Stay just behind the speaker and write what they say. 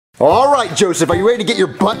All right, Joseph, are you ready to get your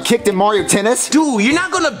butt kicked in Mario Tennis? Dude, you're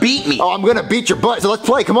not gonna beat me. Oh, I'm gonna beat your butt, so let's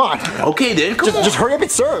play, come on. Okay then, come on. Just hurry up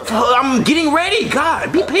and serve. I'm getting ready,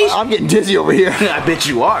 God, be patient. I'm getting dizzy over here. I bet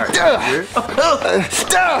you are. Come on.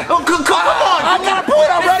 I'm not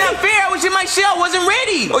pulling already. That's not fair, I was in my shell, wasn't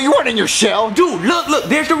ready. Oh, you weren't in your shell? Dude, look,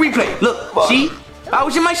 there's the replay. Look, see? I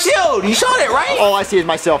was in my shell. You saw that, right? All I see is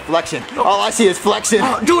myself flexing. All I see is flexing.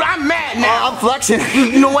 Dude, I'm mad now. I'm flexing.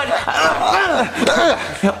 You know what?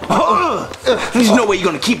 There's no way you're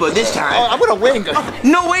gonna keep her this time. I'm gonna win.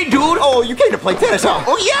 No way, dude. Oh, you came to play tennis, huh?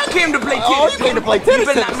 Oh, yeah, I came to play tennis. Oh, you came to play tennis. You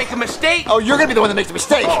better not make a mistake. Oh, you're gonna be the one that makes a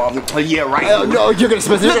mistake. Oh, yeah, right. No, you're gonna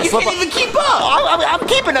slip. Look, you can't even keep up. I'm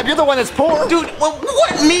keeping up. You're the one that's poor. Dude, well,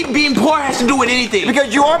 what me being poor has to do with anything?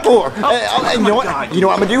 Because you are poor. Oh, you know what? God. You know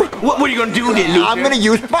what I'm gonna do? What are you gonna do then, loser? I'm gonna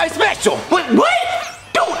use my special. What? Dude,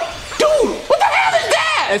 what the hell is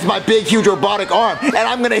that? It's my big, huge robotic arm, and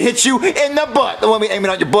I'm gonna hit you in the butt. The one we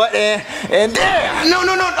aiming on your butt, and there. No.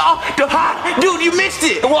 Oh, dude, you missed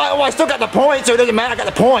it. Well, I still got the point, so it doesn't matter. I got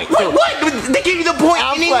the point. So What? They gave you the point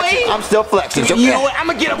anyway? Flexing. I'm still flexing. So you know what? I'm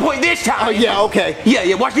gonna get a point this time. Oh, yeah, okay.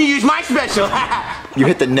 Yeah, watch me use my special. You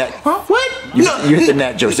hit the net. Huh? What? You hit the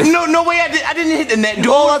net, Joseph. No way I didn't hit the net, dude.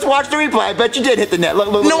 Oh, let's watch the replay. I bet you did hit the net.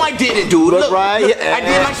 Look. No, I didn't, dude. Look right. I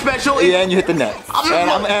did my special. Yeah, and you hit the net.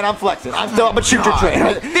 And I'm flexing. I'm a shooter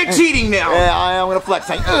train. They're cheating now. Yeah, I'm gonna flex.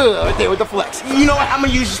 Right there with the flex. You know what? I'm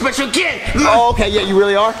gonna use the special again. Oh, okay. Yeah, you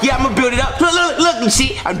really are? Yeah, I'm gonna build it up. Look. You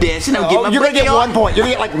see? I'm dancing. I'm getting my you're gonna get 1 point. You're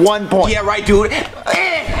gonna get like 1 point. Yeah, right, dude.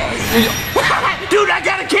 Dude, I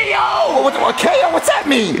got a KO! What KO? What's that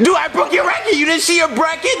mean? Dude, I broke your racket. You didn't see your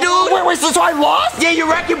bracket, dude? Wait, so I lost? Yeah, your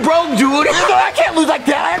racket broke, dude. No, I can't lose like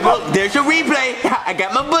that. Look, there's your replay. I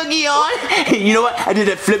got my boogie on. You know what? I did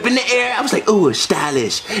a flip in the air. I was like, ooh,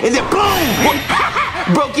 stylish. And then boom!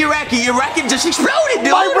 Broke your racket. Your racket just exploded,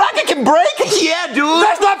 dude. My racket can break? Yeah, dude.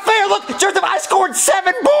 That's not fair. Look, Joseph, I scored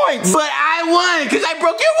 7 points. But I won because I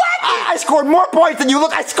broke your racket. I scored more points than you.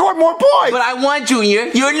 Look, I scored more points. But I won,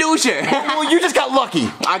 Junior. You're a loser. Well, you just got lucky.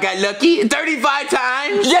 I got lucky 35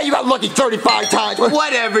 times. Yeah, you got lucky 35 times.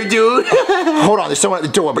 Whatever, dude. Hold on, there's someone at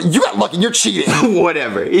the door, but you got lucky. You're cheating.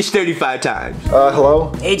 Whatever. It's 35 times.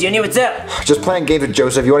 Hello? Hey, Junior, what's up? Just playing games with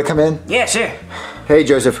Joseph. You want to come in? Yeah, sure. Hey,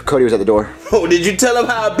 Joseph. Cody was at the door. Oh, did you tell him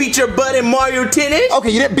how I beat your butt in Mario Tennis? Okay,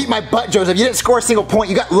 you didn't beat my butt, Joseph. You didn't score a single point.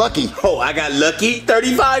 You got lucky. Oh, I got lucky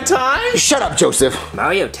 35 times? Shut up, Joseph.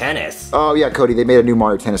 Mario Tennis? Oh, yeah, Cody. They made a new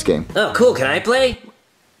Mario Tennis game. Oh, cool. Can I play?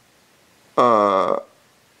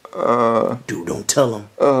 Dude, don't tell him.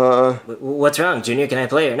 What's wrong, Junior? Can I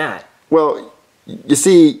play or not? Well, you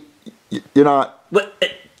see, you're not... What?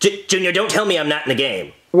 Junior, don't tell me I'm not in the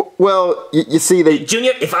game. Well, you see, they...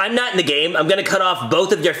 Junior, if I'm not in the game, I'm gonna cut off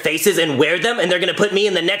both of your faces and wear them, and they're gonna put me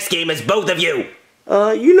in the next game as both of you.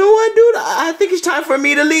 You know what, dude? I think it's time for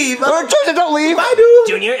me to leave. Joseph, don't leave. I do.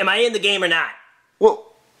 Junior, am I in the game or not?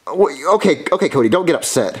 Well, okay, Cody, don't get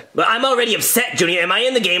upset. But I'm already upset, Junior. Am I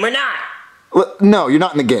in the game or not? No, you're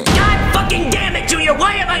not in the game. God fucking damn it, Junior!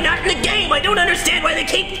 Why am I not in the game? I don't understand why they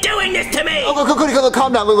keep doing this to me! Oh, Cody,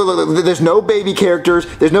 calm down. Look, there's no baby characters.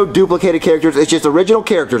 There's no duplicated characters. It's just original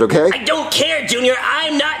characters, okay? I don't care, Junior.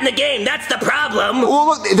 I'm not in the game. That's the problem. Well,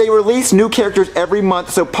 look, they release new characters every month,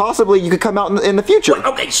 so possibly you could come out in the future.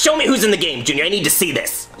 Well, okay, show me who's in the game, Junior. I need to see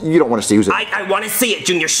this. You don't want to see who's in I want to see it,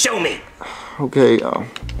 Junior. Show me. Okay,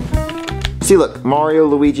 see, look, Mario,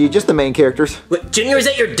 Luigi, just the main characters. What, Junior, is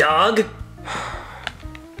that your dog?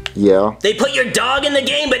 Yeah. They put your dog in the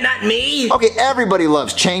game, but not me? Okay, everybody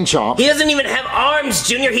loves Chain Chomp. He doesn't even have arms,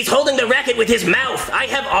 Junior. He's holding the racket with his mouth. I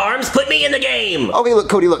have arms. Put me in the game. Okay, look,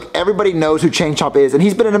 Cody, look, everybody knows who Chain Chomp is, and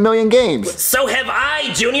he's been in a million games. So have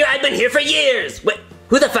I, Junior. I've been here for years. Wait,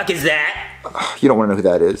 who the fuck is that? You don't want to know who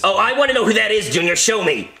that is. Oh, I want to know who that is, Junior. Show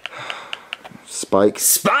me. Spike.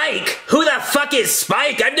 Spike? Who the fuck is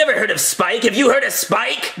Spike? I've never heard of Spike. Have you heard of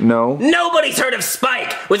Spike? No. Nobody's heard of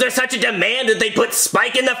Spike. Was there such a demand that they put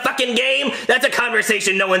Spike in the fucking game? That's a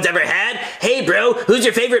conversation no one's ever had. Hey bro, who's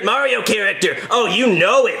your favorite Mario character? Oh, you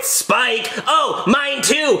know it's Spike. Oh, mine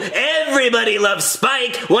too. Everybody loves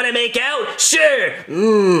Spike. Wanna make out? Sure.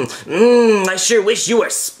 I sure wish you were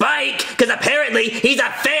Spike, cause apparently he's a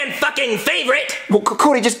fan fucking favorite. Well,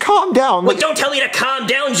 Cody, just calm down. Well, don't tell me to calm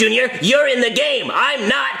down, Junior. You're in the game. I'm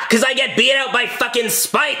not, cause I get beat out by fucking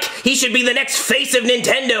Spike. He should be the next face of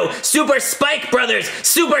Nintendo. Super Spike Brothers.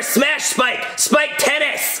 Super Smash Spike. Spike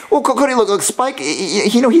Tennis. Well, Cody, look, Spike,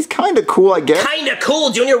 you know, he's kinda cool, I guess. Kinda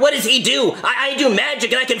cool, Junior? What does he do? I do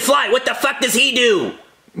magic and I can fly. What the fuck does he do?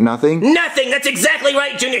 Nothing? Nothing! That's exactly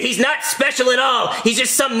right, Junior! He's not special at all! He's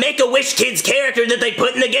just some Make-A-Wish kid's character that they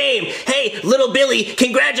put in the game! Hey, little Billy,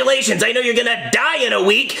 congratulations! I know you're gonna die in a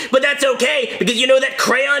week, but that's okay, because you know that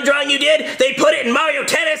crayon drawing you did? They put it in Mario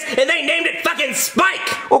Tennis, and they named it fucking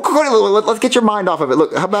Spike! Well, Cody, let's get your mind off of it.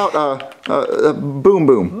 Look, how about, Boom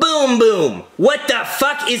Boom? Boom Boom! What the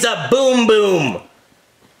fuck is a Boom Boom?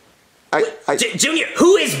 Junior,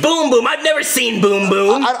 who is Boom Boom? I've never seen Boom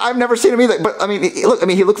Boom. I've never seen him either, but I mean,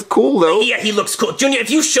 he looks cool though. Yeah, he looks cool. Junior, if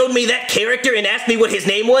you showed me that character and asked me what his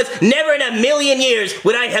name was, never in a million years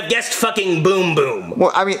would I have guessed fucking Boom Boom.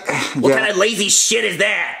 Well, I mean, what kind of lazy shit is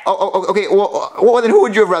that? Oh, okay. Well, then who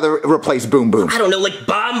would you have rather replace Boom Boom? I don't know, like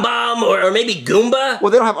Bomb Bomb or maybe Goomba?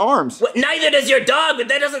 Well, they don't have arms. Well, neither does your dog, but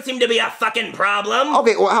that doesn't seem to be a fucking problem.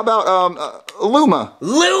 Okay, well, how about Luma?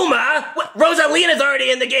 Luma? What? Rosalina's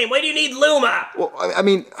already in the game. Why do you need Luma? Well, I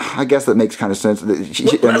mean, I guess that makes kind of sense.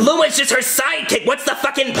 Luma's just her sidekick. What's the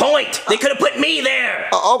fucking point? They could have put me there.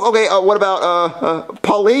 Okay, what about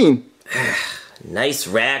Pauline? Nice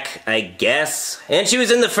rack, I guess. And she was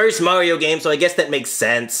in the first Mario game, so I guess that makes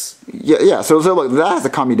sense. Yeah, so look, that has to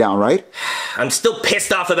calm you down, right? I'm still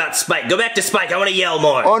pissed off about Spike. Go back to Spike, I want to yell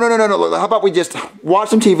more. Oh, no, look, how about we just watch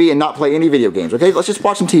some TV and not play any video games, okay? Let's just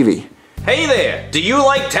watch some TV. Hey there, do you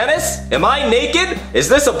like tennis? Am I naked? Is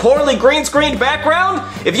this a poorly green screened background?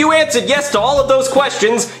 If you answered yes to all of those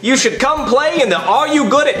questions, you should come play in the Are You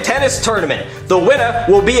Good at Tennis tournament. The winner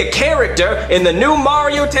will be a character in the new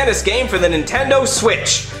Mario Tennis game for the Nintendo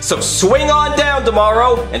Switch. So swing on down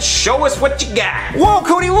tomorrow and show us what you got. Whoa,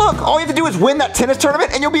 Cody, look! All you have to do is win that tennis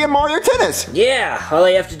tournament and you'll be in Mario Tennis! Yeah, all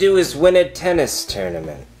I have to do is win a tennis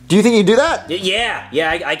tournament. Do you think you can do that? Yeah,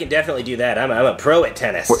 I can definitely do that. I'm a pro at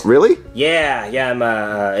tennis. What, really? Yeah, I'm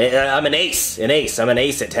an ace. I'm an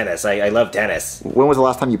ace at tennis. I love tennis. When was the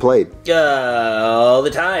last time you played? All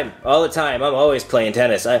the time. I'm always playing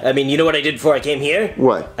tennis. I mean, you know what I did before I came here?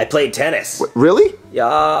 What? I played tennis. What, really? Yeah,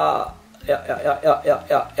 I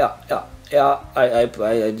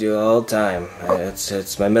do all the time.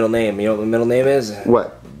 It's my middle name. You know what my middle name is?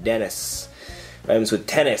 What? Dennis. Rhymes with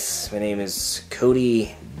tennis. My name is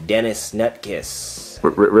Cody Dennis Nutkiss.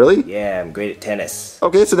 Really? Yeah, I'm great at tennis.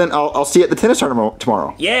 Okay, so then I'll see you at the tennis tournament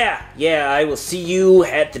tomorrow. Yeah, I will see you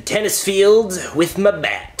at the tennis field with my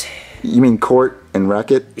bat. You mean court and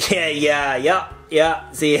racket? Yeah.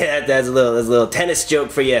 See, that's a little tennis joke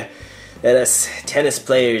for you that us tennis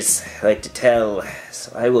players like to tell.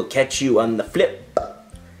 So I will catch you on the flip.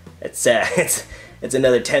 It's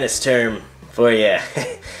another tennis term for you.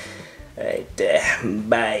 Alright,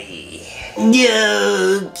 bye.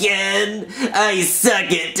 Yo, Ken, I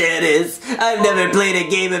suck at tennis. I've never played a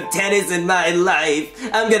game of tennis in my life.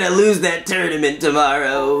 I'm gonna lose that tournament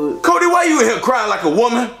tomorrow. Cody, why you in here crying like a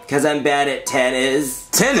woman? Cause I'm bad at tennis.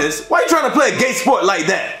 Tennis? Why you trying to play a gay sport like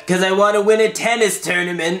that? Cause I want to win a tennis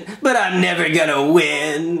tournament, but I'm never gonna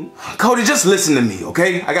win. Cody, just listen to me,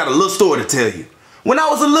 okay? I got a little story to tell you. When I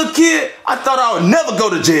was a little kid, I thought I would never go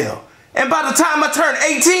to jail. And by the time I turned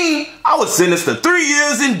 18, I was sentenced to 3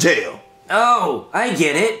 years in jail. Oh, I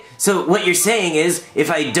get it. So what you're saying is,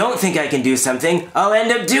 if I don't think I can do something, I'll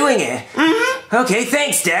end up doing it. Mm-hmm. Okay,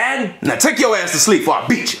 thanks, Dad. Now take your ass to sleep or I'll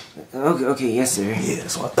beat you. Okay, yes, sir. Yeah,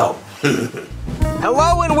 that's what I thought.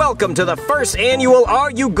 Hello and welcome to the first annual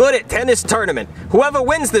Are You Good at Tennis tournament. Whoever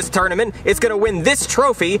wins this tournament is going to win this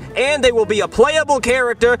trophy, and they will be a playable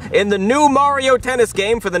character in the new Mario Tennis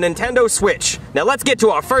game for the Nintendo Switch. Now let's get to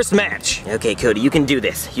our first match. Okay, Cody, you can do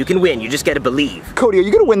this. You can win. You just gotta believe. Cody, are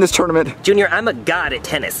you gonna win this tournament? Junior, I'm a god at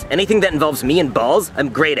tennis. Anything that involves me and balls, I'm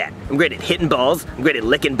great at. I'm great at hitting balls. I'm great at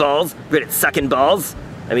licking balls. I'm great at sucking balls.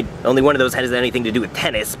 I mean, only one of those has anything to do with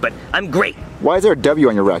tennis, but I'm great. Why is there a W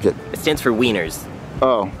on your racket? It stands for wieners.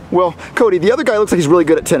 Oh, well, Cody, the other guy looks like he's really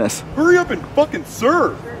good at tennis. Hurry up and fucking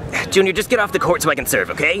serve! Junior, just get off the court so I can serve,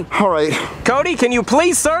 okay? All right. Cody, can you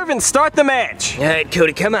please serve and start the match? All right,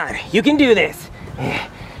 Cody, come on. You can do this.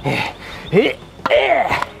 Hey,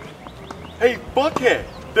 Buckhead,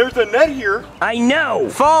 there's a net here. I know.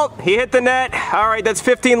 Fault, he hit the net. All right, that's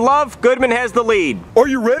 15 love. Goodman has the lead. Are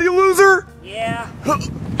you ready, loser? Yeah.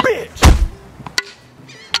 Bitch!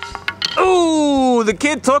 Ooh, the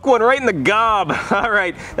kid took one right in the gob. All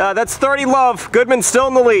right, that's 30 love. Goodman's still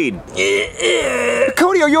in the lead.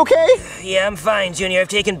 Cody, are you okay? Yeah, I'm fine, Junior. I've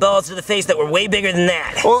taken balls to the face that were way bigger than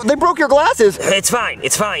that. Well, they broke your glasses. It's fine,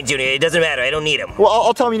 Junior. It doesn't matter. I don't need them. Well,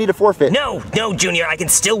 I'll tell him you need to forfeit. No, Junior. I can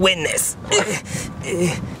still win this.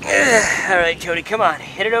 All right, Cody, come on.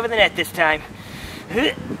 Hit it over the net this time.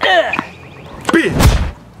 Bitch!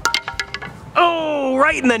 Oh,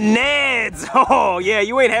 right in the nads. Oh, yeah,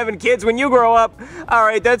 you ain't having kids when you grow up. All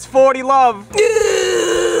right, that's 40 love.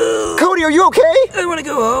 Cody, Cody, are you okay? I want to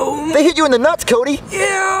go home. They hit you in the nuts, Cody.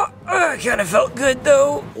 Yeah, I kind of felt good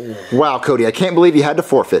though. Wow, Cody, I can't believe you had to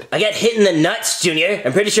forfeit. I got hit in the nuts, Junior.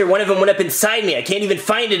 I'm pretty sure one of them went up inside me. I can't even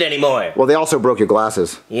find it anymore. Well, they also broke your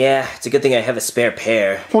glasses. Yeah, it's a good thing I have a spare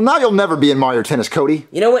pair. Well, now you'll never be in Mario Tennis, Cody.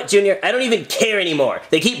 You know what, Junior? I don't even care anymore.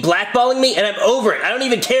 They keep blackballing me, and I'm over it. I don't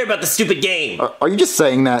even care about the stupid game. Are you just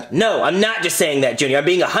saying that? No, I'm not just saying that, Junior. I'm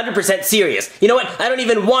being 100% serious. You know what? I don't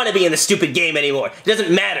even want to be in the stupid game anymore. It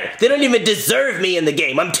doesn't matter. They don't even deserve me in the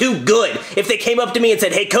game. I'm too good. If they came up to me and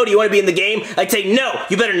said, hey, Cody, you want to be in the game? I'd say, no,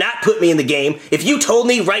 you better not put me in the game. If you told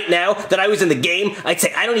me right now that I was in the game, I'd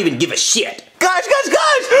say, I don't even give a shit. Guys!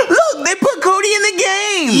 Look, they put Cody in the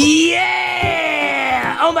game!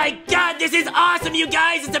 Yeah! Oh my god, this is awesome, you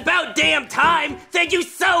guys! It's about damn time! Thank you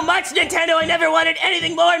so much, Nintendo! I never wanted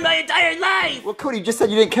anything more in my entire life! Well, Cody, you just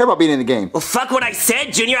said you didn't care about being in the game. Well, fuck what I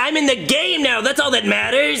said, Junior! I'm in the game now! That's all that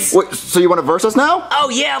matters! Wait, so you want to verse us now? Oh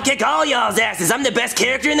yeah, I'll kick all y'all's asses! I'm the best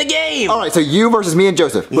character in the game! Alright, so you versus me and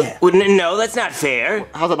Joseph. Yeah. Well, no, that's not fair.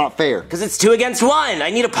 How's that not fair? Because it's 2 against 1.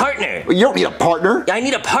 I need a partner. Well, you don't need a partner. I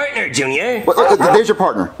need a partner, Junior. There's your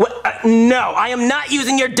partner. What? No, I am not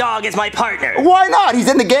using your dog as my partner. Why not? He's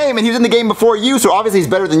in the game, and he was in the game before you, so obviously he's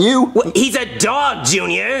better than you. What? He's a dog,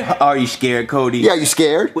 Junior. Are you scared, Cody? Yeah, you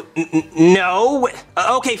scared? No.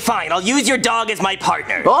 Okay, fine. I'll use your dog as my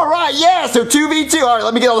partner. Alright, yeah, so 2v2. Alright,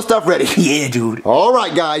 let me get all the stuff ready. Yeah, dude.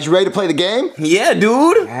 Alright, guys, you ready to play the game? Yeah,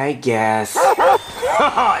 dude. I guess.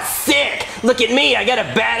 Oh, sick! Look at me, I got a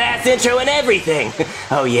badass intro and everything.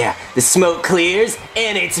 Oh yeah, the smoke clears,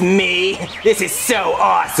 and it's me. This is so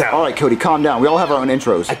awesome. Alright, Cody, calm down. We all have our own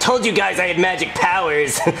intros. I told you guys I had magic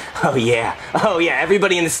powers. Oh yeah,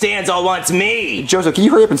 everybody in the stands all wants me. Joseph, can you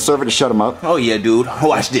hurry up and serve it to shut him up? Oh, yeah, dude.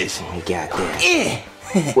 Watch this. I got this.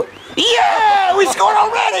 Yeah, we scored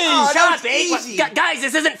already! Shut up, easy. Guys,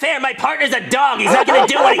 this isn't fair. My partner's a dog. He's not gonna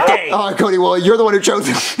do anything. Alright, Cody, well, you're the one who chose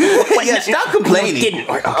him. Yeah, stop complaining. Didn't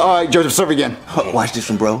work. Alright, Joseph, serve again. Oh, watch this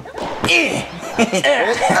one, bro. Yeah!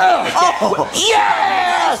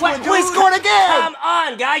 What? We scored again! Come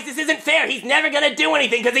on, guys. This isn't fair. He's never gonna do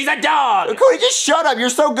anything because he's a dog. Cody, just shut up. You're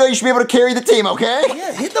so good, you should be able to carry the team, okay?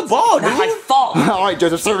 Yeah, hit the ball, dude. Not my fault. Alright,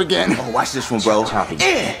 Joseph, serve again. Oh, watch this one, bro.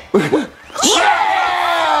 Yeah!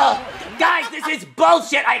 Guys, this is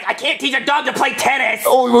bullshit. I can't teach a dog to play tennis.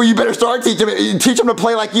 Oh, well, you better start teaching him. Teach him to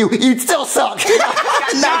play like you. You'd still suck.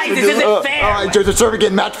 Guys, this isn't fair. Alright, Joseph, serve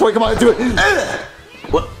again. Match point. Come on, do it. Yeah,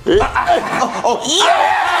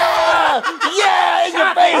 in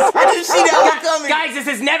your face. I didn't see that one coming. Guys, this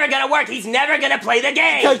is never gonna work. He's never gonna play the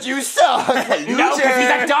game. Because you suck. No, because he's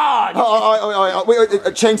a dog.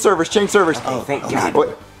 Wait, change servers. Oh, thank God. Wait,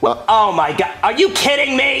 Oh my God, are you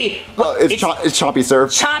kidding me? it's Chompy serve.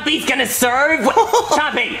 Chompy's gonna serve?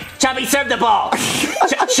 Chompy, serve the ball.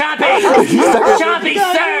 Chompy,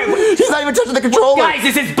 serve. He's not even touching the controller. Guys,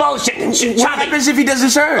 this is bullshit. What happens if he doesn't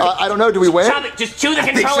serve? I don't know. Do we win? Chompy, just chew the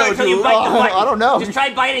think controller so, until you dude. bite the button. I don't know. Just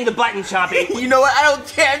try biting the button, Chompy. You know what? I don't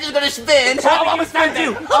care. I'm just gonna spin. Chompy, you stop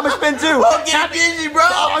that. I'm gonna spin too. I'm getting dizzy, bro.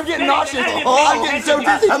 I'm getting nauseous. Spin it. I'm getting so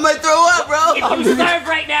dizzy. I'm gonna throw up, bro. If you serve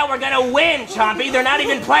right now, we're gonna win, Chompy. They're not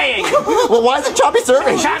even playing. Well, why is it Chompy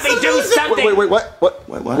serving? Chompy, do something. Wait, what?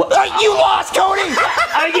 You lost, Cody!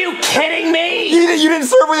 Are you kidding me? You didn't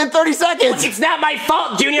serve within 30 seconds! It's not my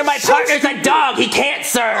fault, Junior. My partner's a dog. He can't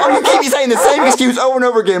serve. Oh, you keep saying the same excuse over and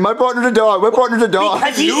over again. My partner's a dog.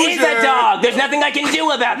 Because he is a dog. There's nothing I can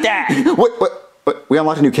do about that. What? We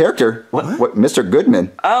unlocked a new character. What? Mr. Goodman.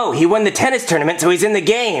 Oh, he won the tennis tournament, so he's in the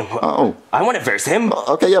game. Oh. I want to verse him.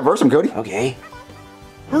 Okay, yeah, verse him, Cody. Okay.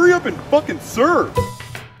 Hurry up and fucking serve.